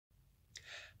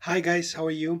Hi guys, how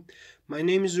are you? My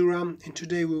name is Uram and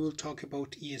today we will talk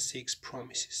about ES6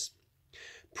 promises.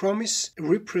 Promise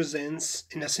represents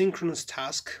an asynchronous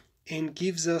task and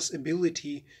gives us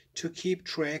ability to keep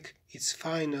track its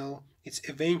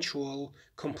eventual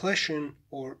completion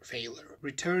or failure,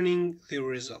 returning the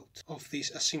result of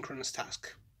this asynchronous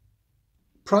task.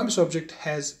 Promise object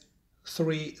has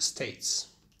three states.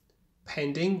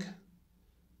 Pending,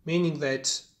 meaning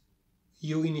that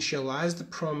you initialize the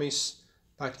promise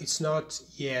but it's not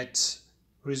yet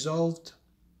resolved,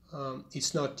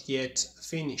 it's not yet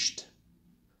finished.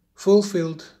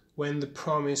 Fulfilled, when the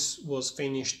promise was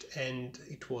finished and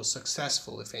it was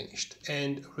successfully finished,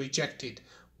 and rejected,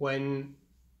 when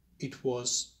it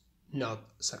was not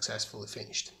successfully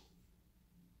finished.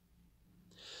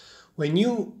 When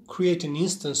you create an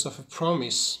instance of a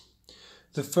promise,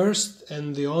 the first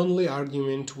and the only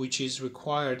argument which is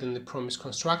required in the promise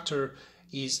constructor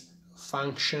is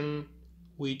function,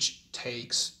 which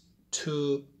takes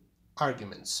two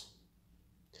arguments.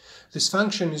 This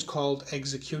function is called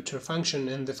executor function,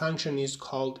 and the function is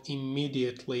called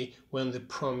immediately when the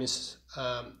promise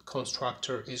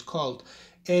constructor is called,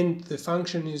 and the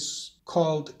function is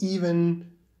called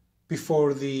even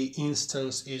before the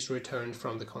instance is returned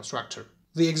from the constructor.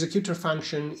 The executor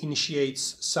function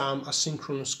initiates some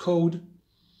asynchronous code,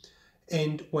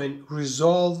 and when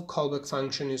resolve callback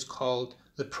function is called,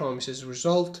 the promise is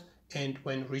resolved, and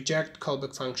when reject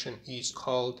callback function is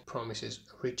called, promise is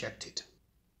rejected.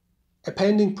 A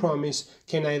pending promise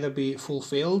can either be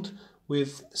fulfilled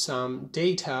with some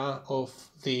data of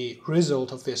the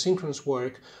result of the asynchronous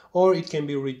work, or it can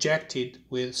be rejected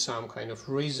with some kind of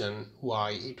reason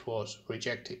why it was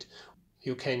rejected.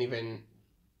 You can even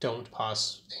don't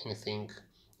pass anything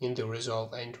in the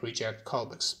resolve and reject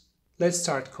callbacks. Let's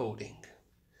start coding.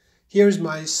 Here's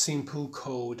my simple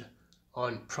code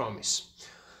on promise.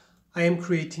 I am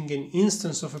creating an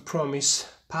instance of a promise,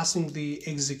 passing the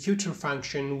executor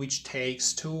function, which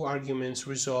takes two arguments,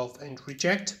 resolve and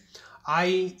reject.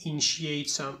 I initiate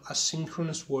some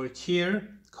asynchronous work here,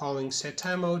 calling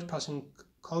setTimeout, passing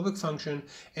callback function,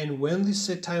 and when this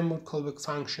setTimeout callback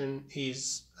function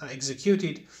is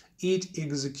executed, it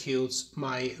executes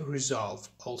my resolve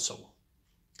also.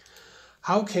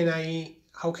 How can I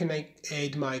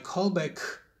add my callback,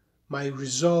 my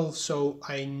resolve, so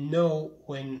I know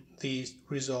when the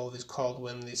resolve is called,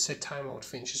 when the setTimeout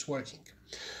finishes working?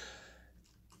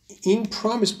 In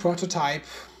promise prototype,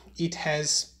 it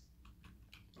has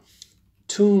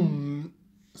two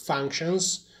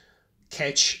functions,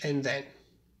 catch and then.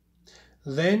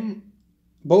 Then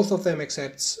both of them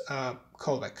accepts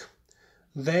callback.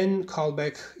 Then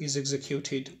callback is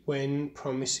executed when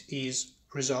promise is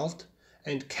resolved,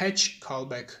 and catch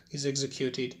callback is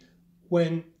executed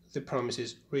when the promise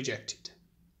is rejected.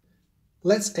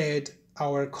 Let's add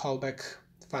our callback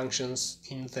functions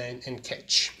in then and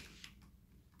catch.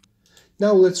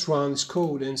 Now let's run this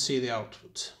code and see the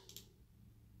output.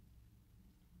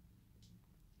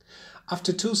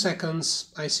 After 2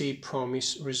 seconds, I see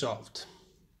promise resolved.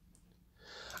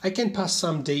 I can pass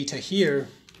some data here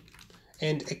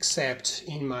and accept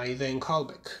in my then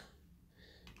callback.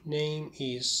 Name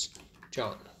is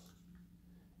John,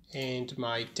 and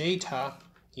my data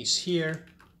is here,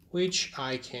 which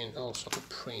I can also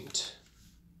print.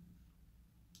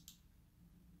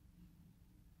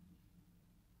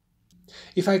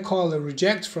 If I call a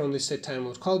reject from the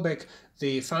setTimeout callback,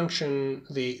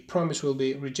 the promise will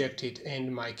be rejected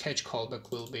and my catch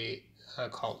callback will be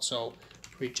called. So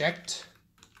reject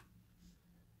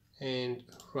and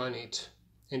run it,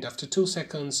 and after 2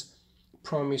 seconds,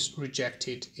 promise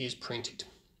rejected is printed.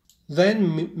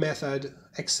 Then method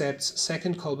accepts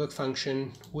second callback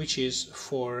function, which is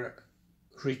for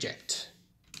reject.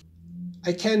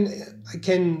 I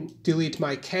can delete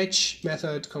my catch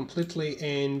method completely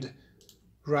and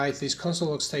write this console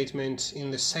log statement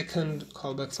in the second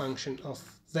callback function of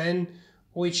then,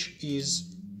 which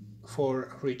is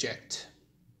for reject.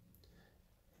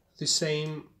 The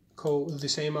same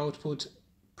output,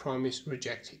 promise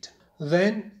rejected.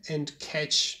 Then and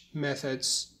catch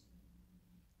methods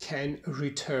can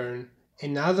return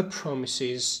another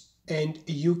promises, and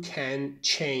you can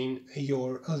chain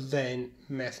your then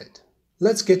method.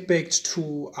 Let's get back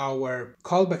to our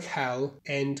callback-hell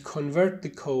and convert the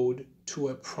code to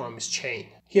a promise chain.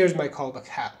 Here's my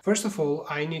callback-hell. First of all,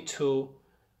 I need to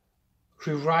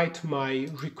rewrite my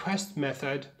request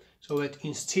method so that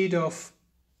instead of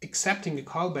accepting a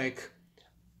callback,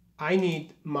 I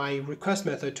need my request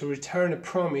method to return a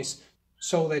promise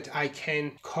so that I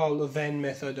can call the then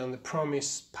method on the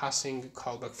promise, passing the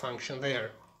callback function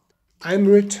there. I'm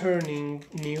returning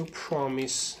new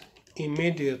promise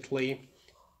immediately,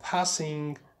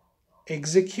 passing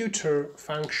executor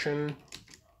function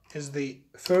as the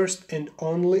first and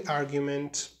only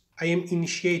argument. I am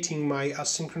initiating my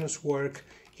asynchronous work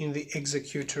in the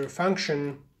executor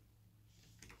function,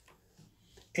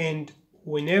 and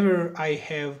whenever I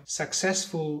have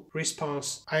successful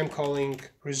response, I am calling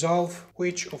resolve,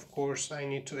 which of course I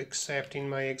need to accept in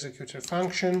my executor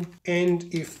function.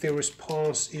 And if the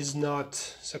response is not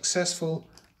successful,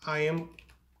 I am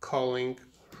calling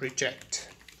reject.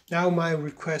 Now my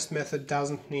request method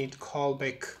doesn't need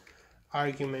callback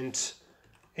argument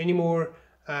anymore.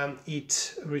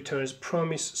 It returns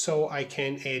promise, so I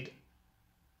can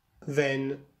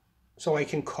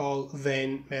call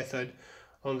then method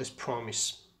on this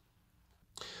promise.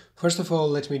 First of all,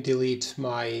 let me delete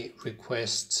my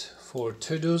request for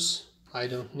to-dos. I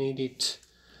don't need it.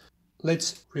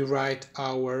 Let's rewrite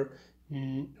our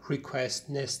request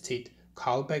nested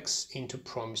callbacks into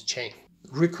promise chain.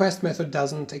 Request method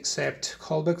doesn't accept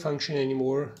callback function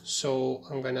anymore, so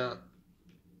I'm gonna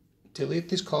delete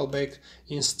this callback.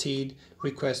 Instead,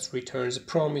 request returns a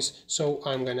promise, so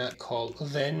I'm gonna call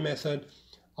then method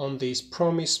on this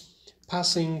promise,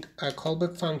 passing a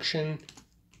callback function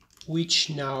which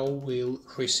now will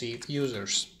receive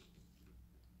users.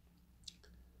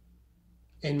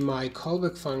 And my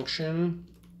callback function,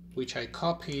 which I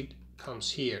copied,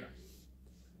 comes here,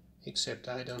 except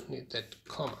I don't need that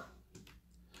comma.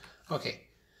 Okay.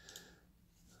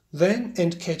 Then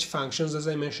and catch functions, as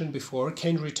I mentioned before,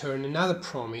 can return another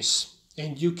promise,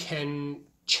 and you can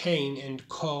chain and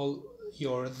call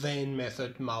your then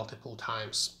method multiple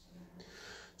times.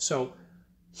 So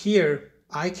here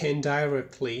I can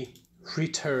directly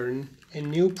return a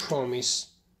new promise,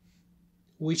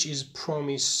 which is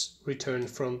promise returned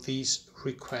from this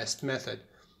request method.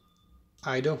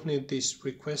 I don't need this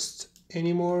request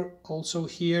anymore. Also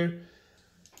here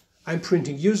I'm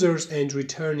printing users and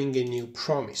returning a new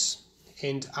promise,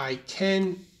 and I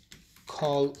can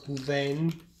call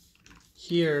then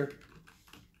here,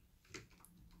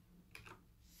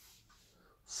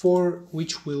 for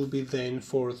which will be then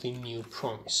for the new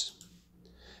promise.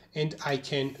 And I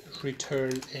can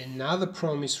return another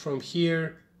promise from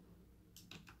here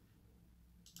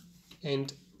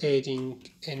and adding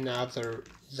another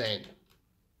then.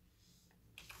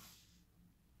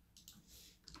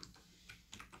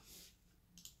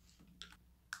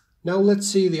 Now let's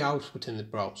see the output in the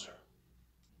browser.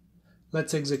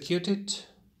 Let's execute it,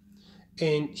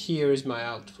 and here is my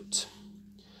output.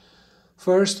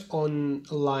 First, on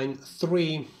line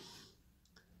 3,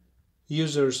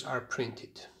 users are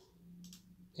printed,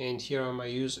 and here are my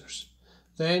users.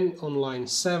 Then on line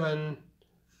 7,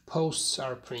 posts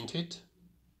are printed,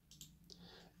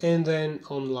 and then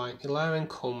on line 11,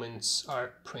 comments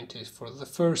are printed for the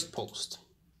first post.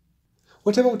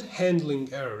 What about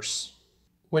handling errors?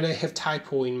 When I have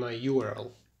typo in my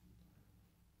URL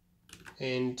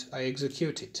and I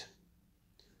execute it,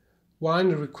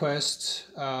 one request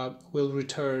will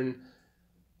return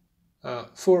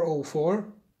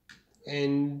 404,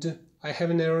 and I have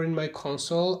an error in my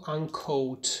console,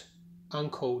 unquote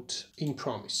in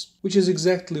promise, which is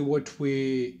exactly what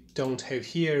we don't have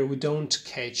here. We don't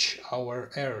catch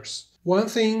our errors. One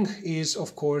thing is,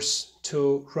 of course,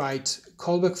 to write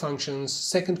callback functions,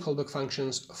 second callback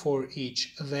functions for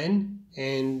each then,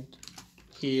 and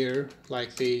here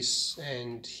like this,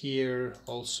 and here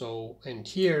also, and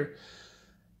here.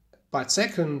 But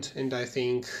second, and I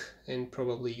think, and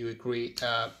probably you agree,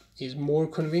 is more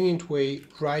convenient way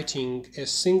writing a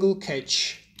single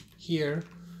catch here,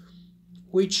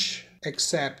 which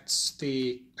accepts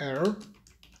the error,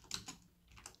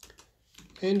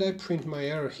 and I print my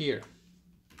error here.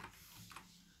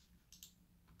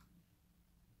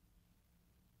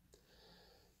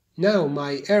 Now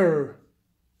my error,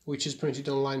 which is printed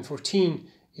on line 14,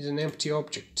 is an empty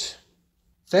object.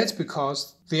 That's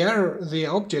because the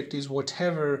object is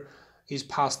whatever is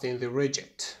passed in the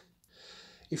reject.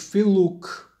 If we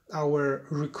look our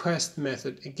request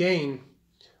method again,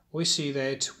 we see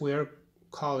that we're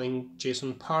calling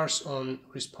JSON parse on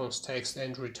response text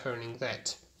and returning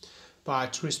that.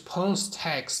 But response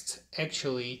text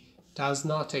actually does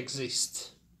not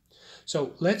exist.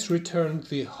 So let's return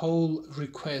the whole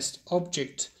request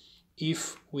object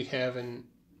if we have an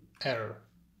error.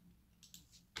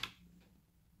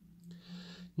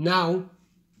 Now,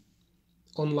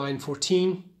 on line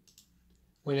 14,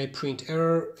 when I print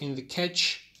error in the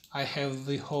catch, I have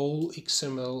the whole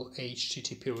XML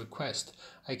HTTP request.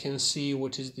 I can see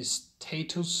what is the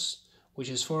status, which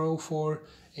is 404,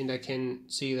 and I can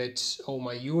see that, oh,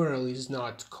 my URL is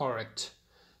not correct.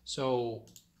 So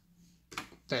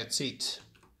that's it.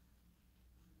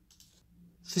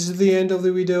 This is the end of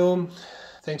the video.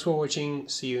 Thanks for watching.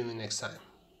 See you in the next time.